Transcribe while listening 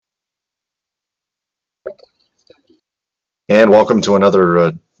And welcome to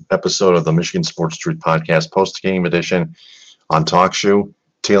another episode of the Michigan Sports Truth Podcast, Postgame Edition on TalkShoe.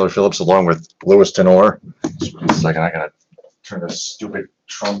 Taylor Phillips along with Louis Tenor. Just a second, I gotta turn this stupid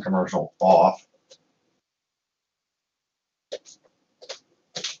Trump commercial off.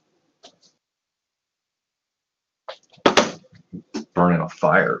 Burning a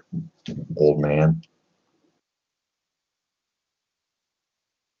fire, old man.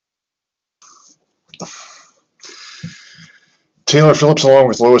 Taylor Phillips along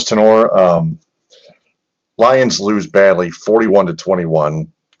with Louis Tenor. Lions lose badly, 41-21.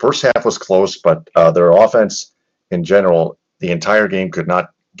 First half was close, but their offense in general, the entire game could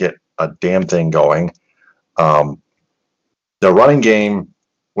not get a damn thing going. The running game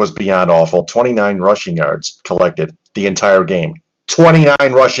was beyond awful. 29 rushing yards collected the entire game. 29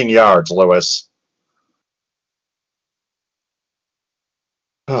 rushing yards, Louis.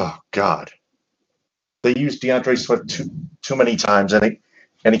 Oh, God. They used DeAndre Swift too many times, and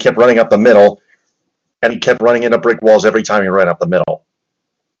he kept running up the middle, and he kept running into brick walls every time he ran up the middle.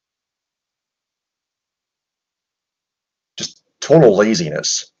 Just total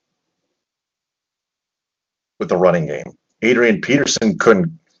laziness with the running game. Adrian Peterson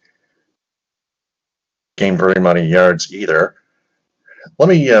couldn't gain very many yards either. Let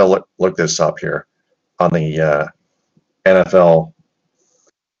me look this up here on the NFL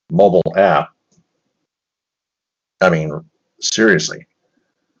mobile app. I mean, seriously.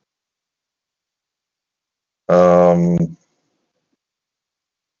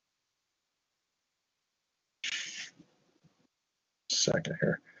 Second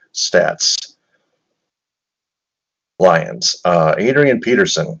here. Stats. Lions. Adrian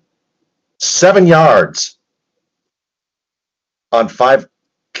Peterson. 7 yards on 5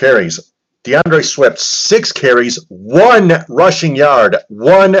 carries. DeAndre Swift, 6 carries, 1 rushing yard.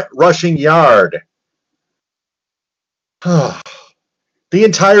 1 rushing yard. The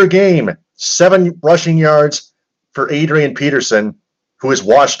entire game, 7 rushing yards for Adrian Peterson, who is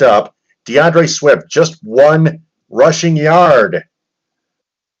washed up. DeAndre Swift, just 1 rushing yard.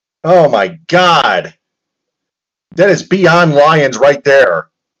 Oh, my God. That is beyond Lions right there.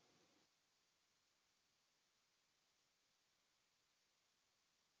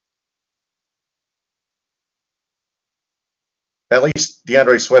 At least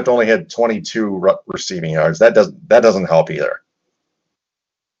DeAndre Swift only had 22 receiving yards. That doesn't help either.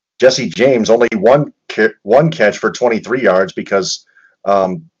 Jesse James only one catch for 23 yards because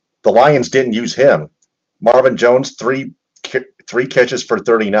the Lions didn't use him. Marvin Jones, three catches for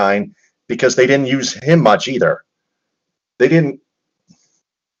 39 because they didn't use him much either. They didn't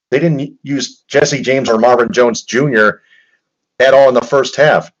use Jesse James or Marvin Jones Jr. at all in the first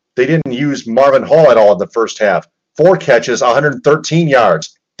half. They didn't use Marvin Hall at all in the first half. 4 catches, 113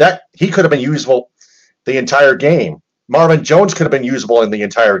 yards. That he could have been usable the entire game. Marvin Jones could have been usable in the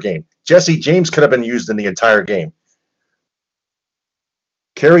entire game. Jesse James could have been used in the entire game.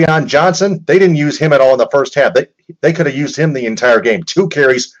 Kerryon Johnson, they didn't use him at all in the first half. They could have used him the entire game. 2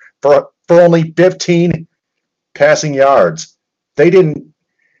 carries for only 15 passing yards. They didn't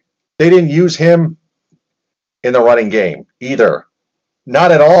use him in the running game either.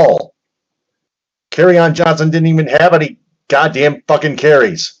 Not at all. Kerryon Johnson didn't even have any goddamn fucking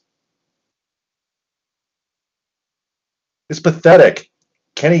carries. It's pathetic.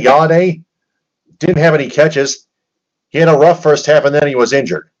 Kenny Galladay didn't have any catches. He had a rough first half, and then he was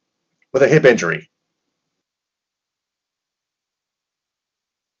injured with a hip injury.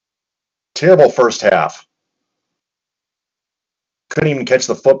 Terrible first half. Couldn't even catch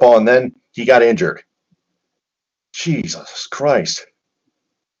the football, and then he got injured. Jesus Christ.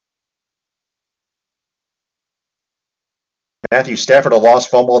 Matthew Stafford, a lost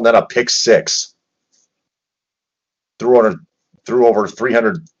fumble, and then a pick 6. Threw over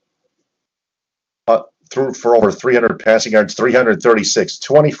 300. Threw for over 300 passing yards, 336,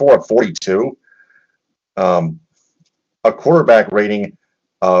 24 of 42. A quarterback rating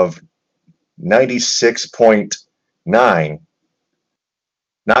of 96.9.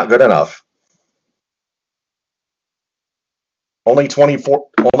 Not good enough. Only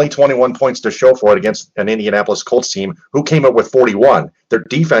 21 points to show for it against an Indianapolis Colts team who came up with 41. Their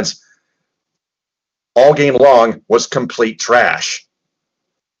defense all game long was complete trash.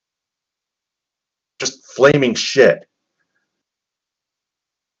 Just flaming shit.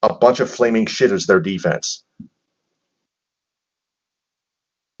 A bunch of flaming shit is their defense.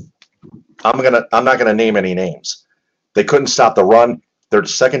 I'm not gonna name any names. They couldn't stop the run. Their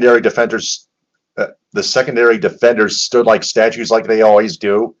secondary defenders, the secondary defenders stood like statues, like they always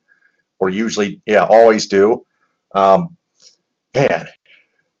do, or usually, always do. Man,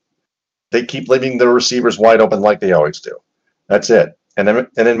 They keep leaving the receivers wide open like they always do. That's it. And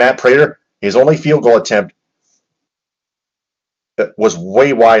then Matt Prater, his only field goal attempt was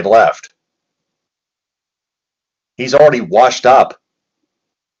way wide left. He's already washed up.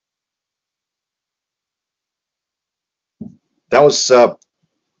 That was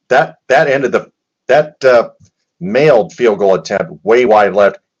that ended that mailed field goal attempt way wide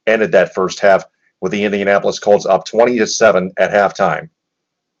left ended that first half with the Indianapolis Colts up 20-7 at halftime.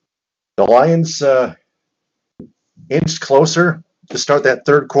 The Lions inched closer to start that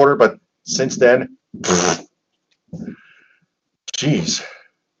third quarter, but since then, geez,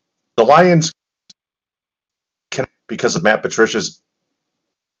 the Lions can, because of Matt Patricia's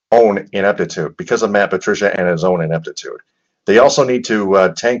own ineptitude, because of Matt Patricia and his own ineptitude. They also need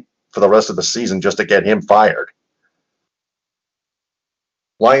to tank for the rest of the season just to get him fired.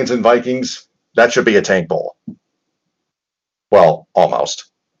 Lions and Vikings, that should be a tank bowl. Well,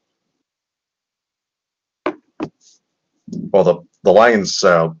 almost. Well, the Lions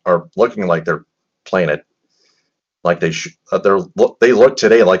are looking like they're playing it like they should. They look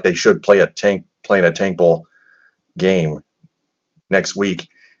today like they should playing a tank bowl game next week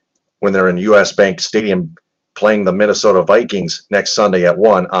when they're in US Bank Stadium playing the Minnesota Vikings next Sunday at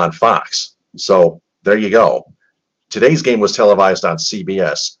 1 on Fox. So there you go. Today's game was televised on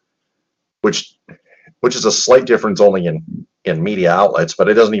CBS, which is a slight difference only in media outlets, but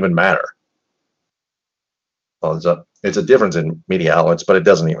it doesn't even matter. Well, it's a difference in media outlets, but it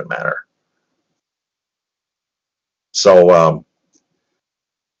doesn't even matter. So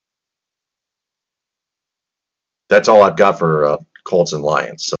that's all I've got for Colts and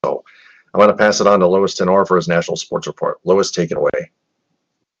Lions. So I'm going to pass it on to Louis Tenor for his National Sports Report. Louis, take it away.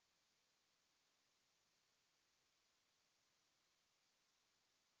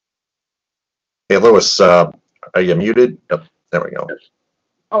 Hey, Louis, are you muted? Oh, there we go.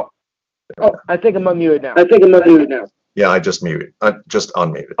 I think I'm unmuted now. Yeah, I just muted. I just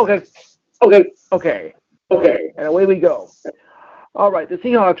unmuted. Okay. And away we go. All right, the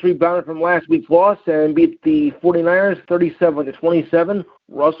Seahawks rebounded from last week's loss and beat the 49ers 37-27.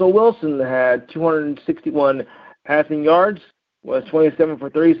 Russell Wilson had 261 passing yards, was 27 for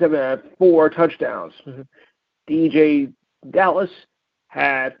 37 at 4 touchdowns. DJ Dallas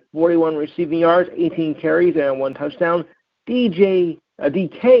had 41 receiving yards, 18 carries, and 1 touchdown. DK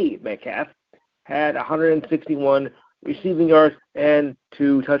Metcalf had 161 receiving yards and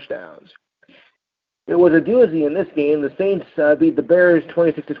 2 touchdowns. It was a doozy in this game. The Saints beat the Bears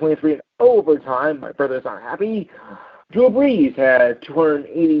 26-23 in overtime. My brother's not happy. Drew Brees had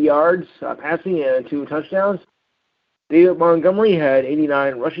 280 yards passing and 2 touchdowns. David Montgomery had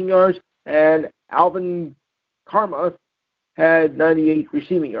 89 rushing yards, and Alvin Kamara had 98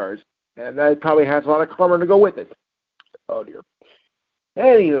 receiving yards. And that probably has a lot of karma to go with it. Oh, dear.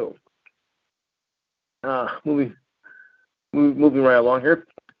 Anywho, moving right along here.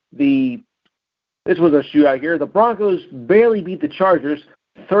 This was a shootout here. The Broncos barely beat the Chargers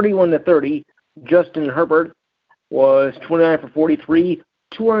 31-30. Justin Herbert was 29 for 43,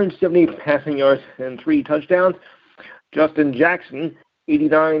 270 passing yards and 3 touchdowns. Justin Jackson,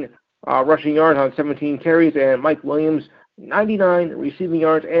 89 rushing yards on 17 carries, and Mike Williams, 99 receiving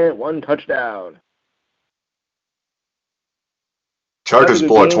yards and 1 touchdown. Chargers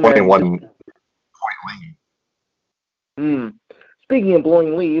blow a 21-point lead. Speaking of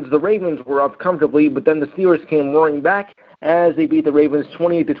blowing leads, the Ravens were up comfortably, but then the Steelers came roaring back as they beat the Ravens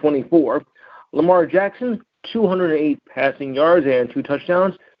 28-24. Lamar Jackson, 208 passing yards and 2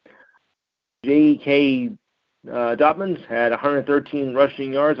 touchdowns. J.K. Dobbins had 113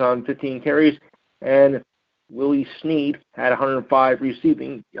 rushing yards on 15 carries, and Willie Snead had 105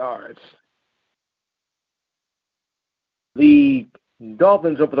 receiving yards. The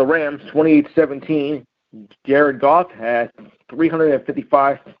Dolphins over the Rams, 28-17. Jared Goff had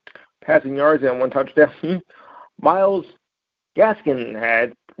 355 passing yards and 1 touchdown. Myles Gaskin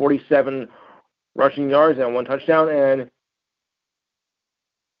had 47 rushing yards and 1 touchdown, and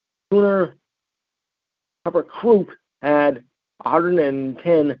Cooper Croup had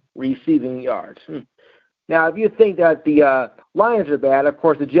 110 receiving yards. Now, if you think that the Lions are bad, of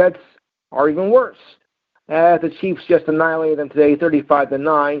course the Jets are even worse. As the Chiefs just annihilated them today,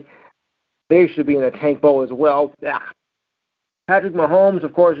 35-9. They should be in a tank bowl as well. Patrick Mahomes,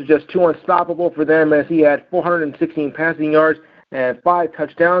 of course, is just too unstoppable for them as he had 416 passing yards and 5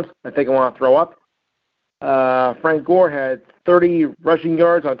 touchdowns. I think I want to throw up. Frank Gore had 30 rushing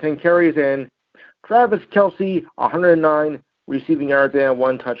yards on 10 carries, and Travis Kelce, 109 receiving yards and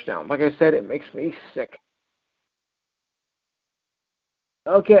 1 touchdown. Like I said, it makes me sick.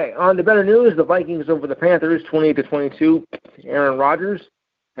 Okay, on to better news. The Vikings over the Panthers, 28-22. Aaron Rodgers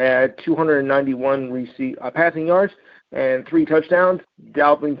had 291 passing yards and 3 touchdowns.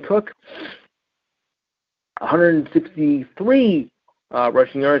 Dalvin Cook, 163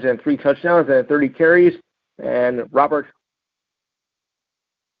 rushing yards and 3 touchdowns and 30 carries. And Robert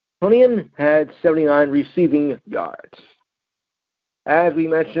Tonyan had 79 receiving yards. As we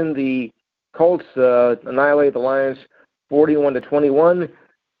mentioned, the Colts annihilated the Lions 41-21.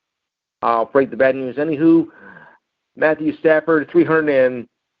 I'll break the bad news anywho. Matthew Stafford,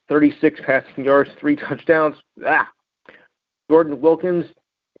 336 passing yards, 3 touchdowns. Jordan Wilkins,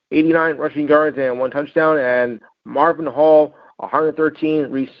 89 rushing yards and 1 touchdown. And Marvin Hall, 113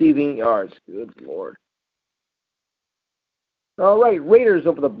 receiving yards. Good Lord. All right, Raiders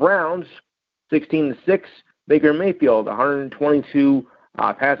over the Browns, 16-6. Baker Mayfield, 122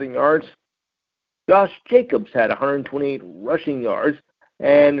 passing yards. Josh Jacobs had 128 rushing yards.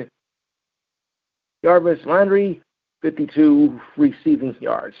 And Jarvis Landry, 52 receiving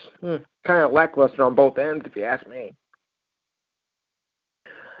yards. Kind of lackluster on both ends, if you ask me.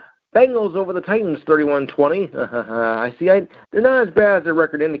 Bengals over the Titans, 31-20. I see. They're not as bad as their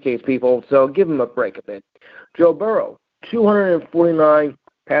record indicates, people, so give them a break a bit. Joe Burrow, 249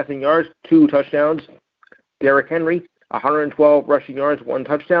 passing yards, 2 touchdowns. Derrick Henry, 112 rushing yards, 1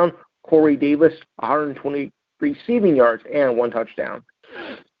 touchdown. Corey Davis, 120 receiving yards and 1 touchdown.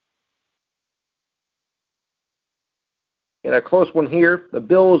 In a close one here, the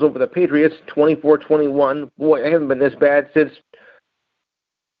Bills over the Patriots, 24-21. Boy, they haven't been this bad in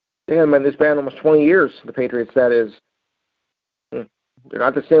almost 20 years, the Patriots, that is. They're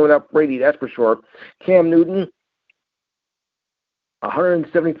not the same without Brady, that's for sure. Cam Newton,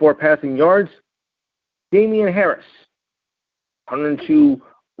 174 passing yards. Damian Harris, 102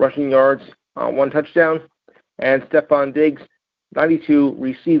 rushing yards, 1 touchdown. And Stephon Diggs, 92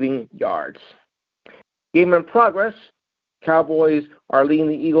 receiving yards. Game in progress. Cowboys are leading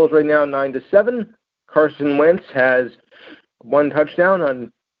the Eagles right now 9-7. Carson Wentz has 1 touchdown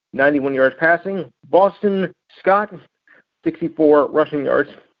on 91 yards passing. Boston Scott, 64 rushing yards,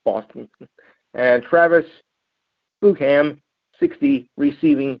 Boston. And Travis Bucham, 60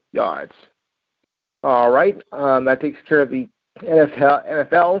 receiving yards. All right, that takes care of the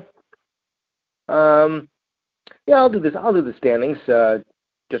NFL. I'll do this. I'll do the standings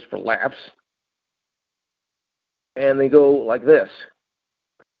just for laughs. And they go like this.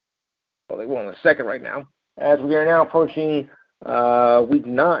 Well, they go in a second right now. As we are now approaching week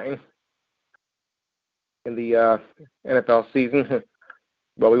 9 in the NFL season.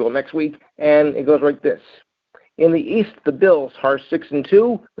 Well, we will next week. And it goes like this. In the East, the Bills are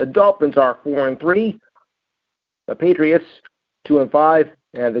 6-2. The Dolphins are 4-3. The Patriots 2-5,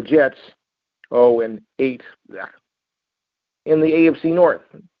 and the Jets 0-8. In the AFC North,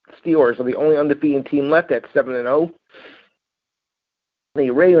 Steelers are the only undefeated team left at 7-0. The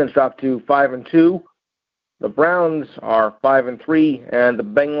Ravens dropped to 5-2. The Browns are 5-3, and the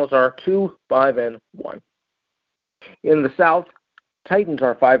Bengals are 2-5-1. In the South, Titans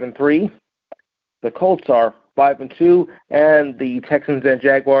are 5-3. The Colts are 5-2, and the Texans and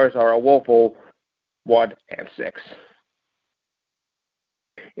Jaguars are a woeful 1-6.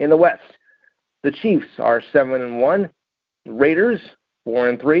 In the West, the Chiefs are 7-1. The Raiders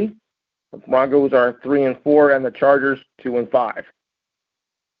 4-3. The Broncos are 3-4, and the Chargers 2-5.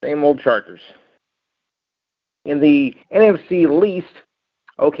 Same old Chargers. In the NFC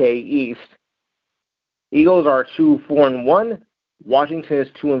East, Eagles are 2-4-1. Washington is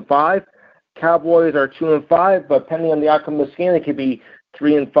 2-5. Cowboys are 2-5, but depending on the outcome of the game, it could be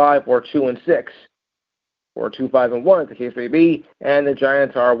 3-5 or 2-6, or 2-5-1, as the case may be. And the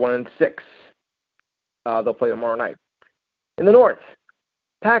Giants are 1-6. They'll play tomorrow night. In the North,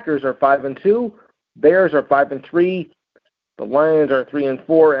 Packers are 5-2. Bears are 5-3. The Lions are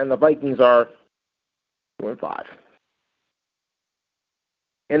 3-4, and the Vikings are 2-5.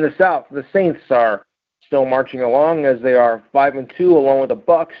 In the South, the Saints are still marching along as they are 5-2, along with the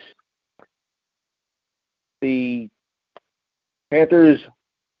Bucks. The Panthers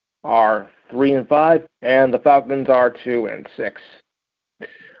are 3-5, and the Falcons are 2-6.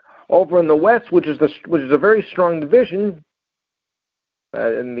 Over in the West, which is a very strong division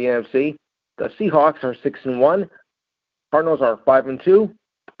in the NFC, the Seahawks are 6-1. Cardinals are 5-2.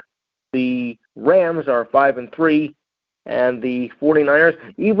 The Rams are 5-3, and the 49ers,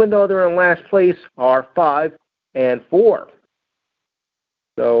 even though they're in last place, are 5-4.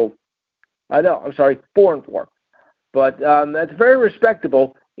 So, 4-4. But that's very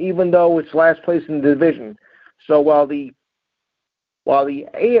respectable, even though it's last place in the division. So while the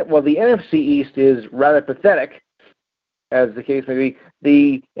NFC East is rather pathetic, as the case may be,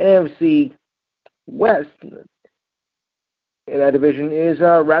 the NFC West in that division is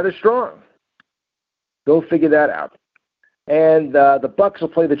rather strong. Go figure that out. And the Bucks will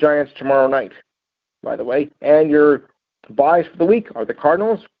play the Giants tomorrow night, by the way. And your buys for the week are the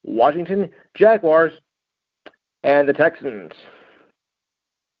Cardinals, Washington, Jaguars, and the Texans.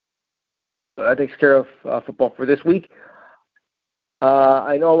 So that takes care of football for this week.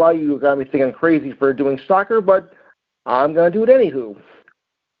 I know a lot of you are going to be thinking I'm crazy for doing soccer, but I'm going to do it anywho.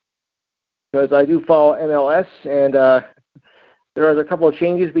 Because I do follow MLS, and there are a couple of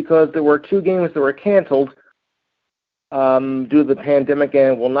changes because there were 2 games that were canceled due to the pandemic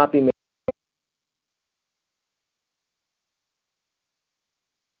and will not be made.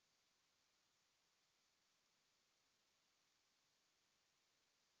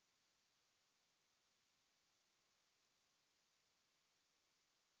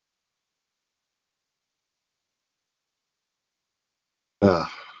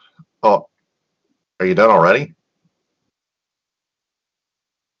 Oh, are you done already?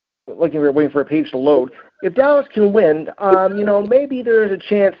 Waiting for a page to load. If Dallas can win, maybe there's a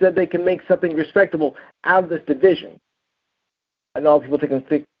chance that they can make something respectable out of this division. I know people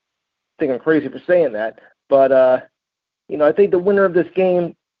think I'm crazy for saying that, but I think the winner of this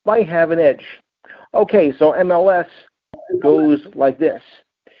game might have an edge. Okay, so MLS goes like this: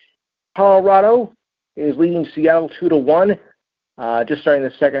 Colorado is leading Seattle 2-1, just starting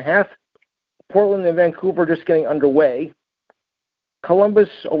the second half. Portland and Vancouver just getting underway. Columbus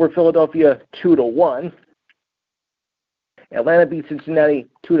over Philadelphia 2-1. Atlanta beat Cincinnati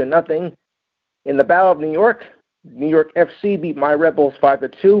 2-0. In the Battle of New York FC beat my Rebels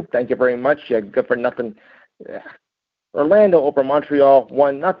 5-2. Thank you very much. Yeah, good for nothing. Orlando over Montreal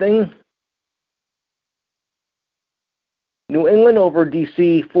 1-0. New England over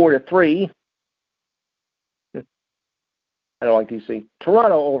DC 4-3. I don't like DC.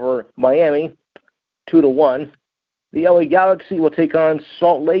 Toronto over Miami 2-1. The LA Galaxy will take on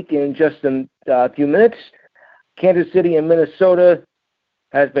Salt Lake in just a few minutes. Kansas City and Minnesota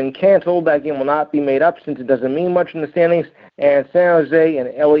has been canceled. That game will not be made up since it doesn't mean much in the standings. And San Jose and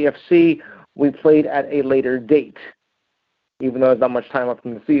LAFC we played at a later date, even though there's not much time left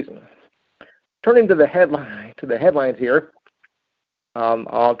in the season. Turning to the headlines here,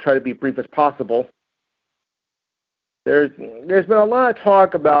 I'll try to be brief as possible. There's been a lot of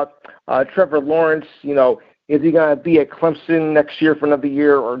talk about Trevor Lawrence. Is he going to be at Clemson next year for another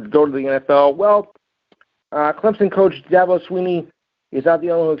year or go to the NFL? Well, Clemson coach Dabo Swinney is not the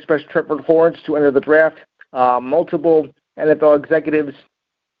only one who expressed Trevor Lawrence to enter the draft. Multiple NFL executives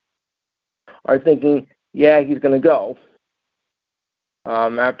are thinking, yeah, he's going to go.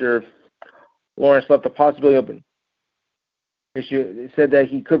 After Lawrence left the possibility open, he said that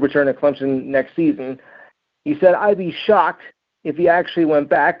he could return to Clemson next season. He said, I'd be shocked if he actually went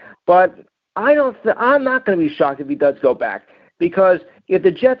back, but I'm not going to be shocked if he does go back, because if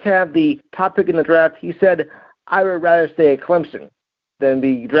the Jets have the top pick in the draft, he said, I would rather stay at Clemson than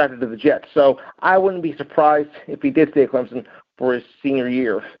be drafted to the Jets. So I wouldn't be surprised if he did stay at Clemson for his senior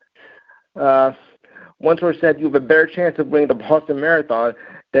year. One source said you have a better chance of winning the Boston Marathon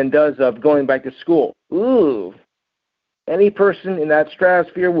than does of going back to school. Ooh. Any person in that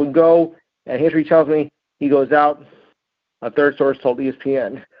stratosphere would go, and history tells me he goes out, a third source told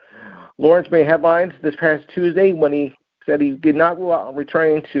ESPN. Lawrence made headlines this past Tuesday when he said he did not rule out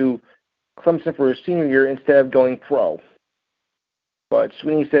returning to Clemson for his senior year instead of going pro. But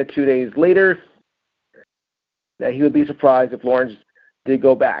Sweeney said 2 days later that he would be surprised if Lawrence did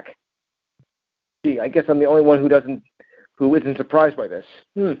go back. Gee, I guess I'm the only one who isn't surprised by this.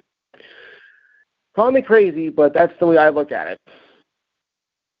 Call me crazy, but that's the way I look at it.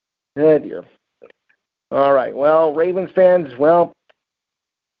 Oh, dear. All right, well, Ravens fans, well,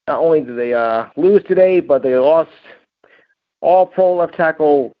 not only did they lose today, but they lost all-pro left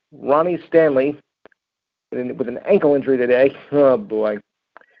tackle Ronnie Stanley with an ankle injury today. Oh, boy.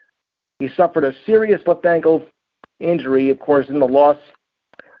 He suffered a serious left ankle injury, of course, in the loss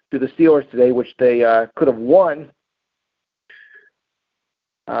to the Steelers today, which they could have won.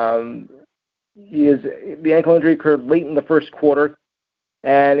 The ankle injury occurred late in the first quarter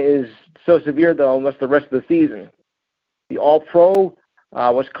and is so severe, though, almost the rest of the season. The All-Pro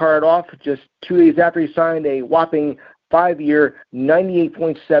was carted off just 2 days after he signed a whopping 5-year,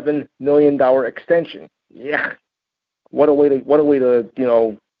 $98.7 million extension. Yeah, what a way to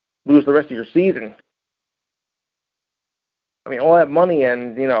lose the rest of your season. I mean, all that money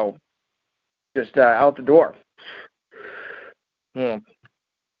and just out the door.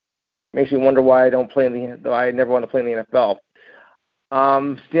 Makes me wonder why I don't play I never want to play in the NFL.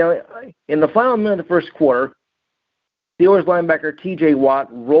 In the final minute of the first quarter, Steelers linebacker T.J. Watt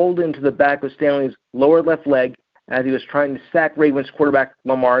rolled into the back of Stanley's lower left leg as he was trying to sack Ravens quarterback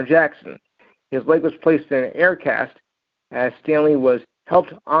Lamar Jackson. His leg was placed in an air cast as Stanley was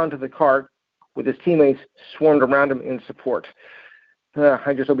helped onto the cart with his teammates swarmed around him in support.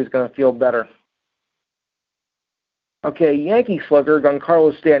 I just hope he's going to feel better. Okay, Yankee slugger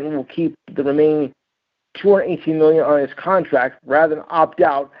Giancarlo Stanton will keep the remaining $218 million on his contract rather than opt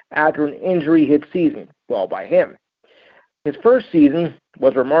out after an injury-hit season. Well, by him. His first season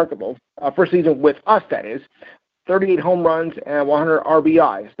was remarkable. First season with us, that is. 38 home runs and 100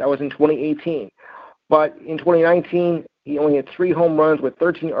 RBIs. That was in 2018. But in 2019, he only had 3 home runs with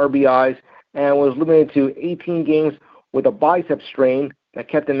 13 RBIs and was limited to 18 games with a bicep strain that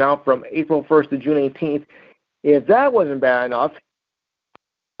kept him out from April 1st to June 18th. If that wasn't bad enough,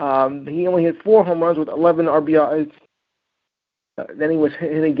 he only hit 4 home runs with 11 RBIs. Then he was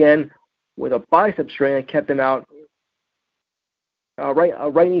hit again with a bicep strain that kept him out. A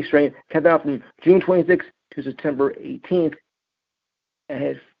right knee strain kept him out from June 26th to September 18th,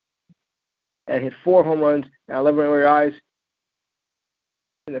 and hit 4 home runs and 11 RBIs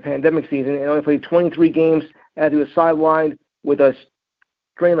in the pandemic season, and only played 23 games as he was sidelined with a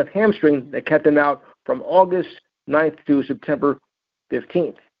strain of hamstring that kept him out from August 9th to September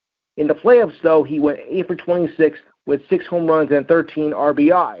 15th. In the playoffs, though, he went 8 for 26 with 6 home runs and 13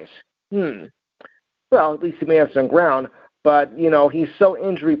 RBIs. Well, at least he may have some ground, but, he's so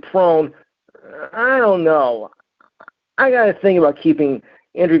injury-prone. I don't know. I got to think about keeping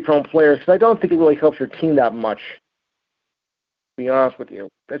injury-prone players because I don't think it really helps your team that much, to be honest with you.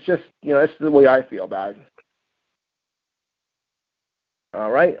 That's just, that's the way I feel about it.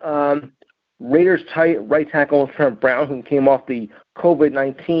 All right. Raiders tight right tackle Trent Brown, who came off the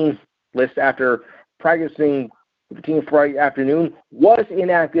COVID-19 list after practicing with the team Friday afternoon, was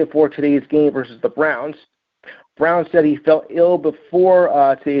inactive for today's game versus the Browns. Brown said he felt ill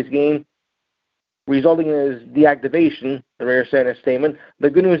before today's game, resulting in his deactivation, the Raiders said in a statement.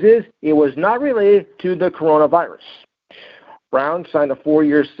 The good news is it was not related to the coronavirus. Brown signed a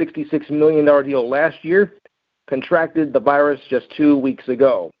 4-year, $66 million deal last year, contracted the virus just 2 weeks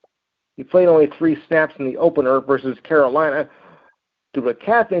ago. He played only 3 snaps in the opener versus Carolina due to a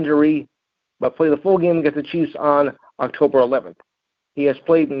calf injury, but played the full game against the Chiefs on October 11th. He has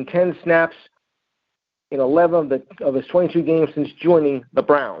played in 10 snaps in 11 of his 22 games since joining the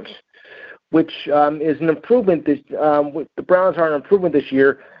Browns, which is an improvement. The Browns are an improvement this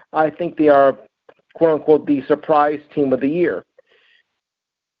year. I think they are, quote-unquote, the surprise team of the year.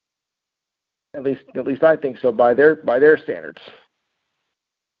 At least I think so by their standards.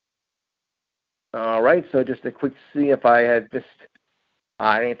 All right, so just a quick see if I had missed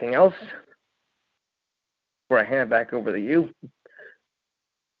anything else before I hand it back over to you.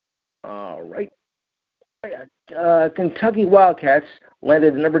 All right. Kentucky Wildcats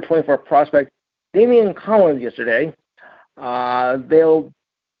landed the number 24 prospect Damian Collins yesterday. He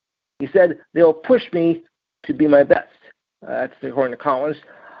said they'll push me to be my best. That's according to Collins.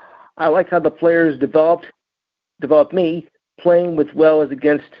 I like how the players developed me. Playing with well as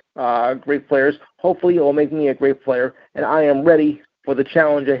against great players. Hopefully, it will make me a great player, and I am ready for the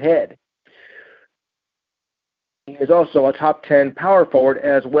challenge ahead. He is also a top 10 power forward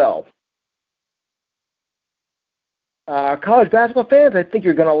as well. College basketball fans, I think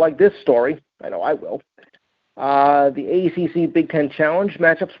you're going to like this story. I know I will. The ACC Big Ten Challenge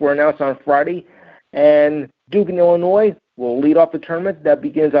matchups were announced on Friday, and Duke and Illinois will lead off the tournament. That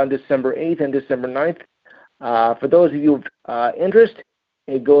begins on December 8th and December 9th. For those of you with interest,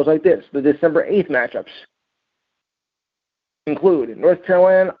 it goes like this. The December 8th matchups include North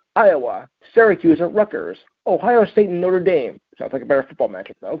Carolina, Iowa, Syracuse and Rutgers, Ohio State and Notre Dame. Sounds like a better football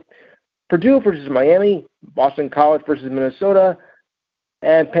matchup, though. Purdue versus Miami, Boston College versus Minnesota,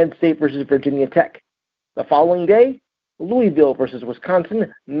 and Penn State versus Virginia Tech. The following day, Louisville versus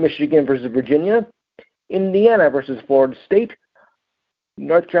Wisconsin, Michigan versus Virginia, Indiana versus Florida State,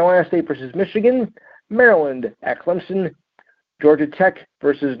 North Carolina State versus Michigan, Maryland at Clemson, Georgia Tech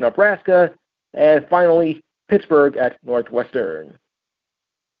versus Nebraska, and finally, Pittsburgh at Northwestern.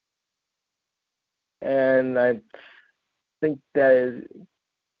 And I think that is,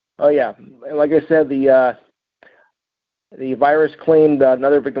 like I said, the virus claimed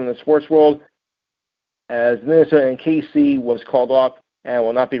another victim in the sports world as Minnesota and KC was called off and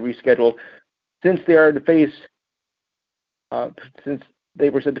will not be rescheduled since they are to face, since they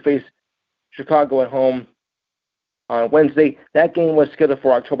were set to face Chicago at home on Wednesday. That game was scheduled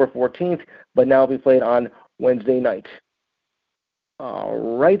for October 14th, but now will be played on Wednesday night.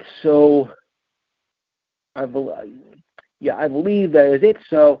 All right, so I believe that is it.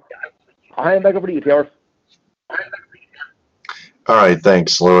 So I'll hand it back over to you, Taylor. All right,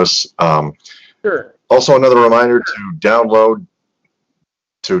 thanks, Lewis. Sure. Also, another reminder to download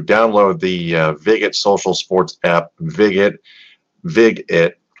the Vigit social sports app, Vigit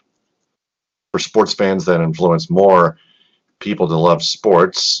for sports fans that influence more people to love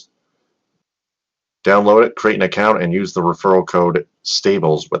sports. Download it, create an account, and use the referral code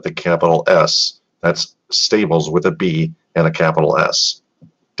STABLES with a capital S. That's STABLES with a B and a capital S.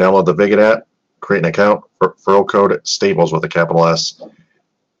 Download the Vigit app, create an account, referral code STABLES with a capital S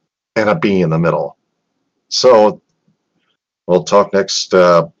and a B in the middle. So we'll talk next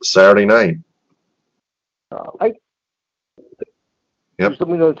Saturday night. Right. Yep. Just let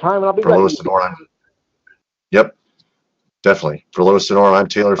me know the time, and I'll be For back. Lewiston Orr, yep, definitely. For Lewiston Orr, I'm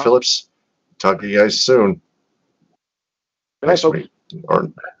Taylor Phillips. Talk to you guys soon. Good night, folks.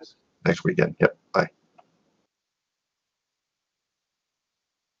 Or next weekend. Yep. Bye.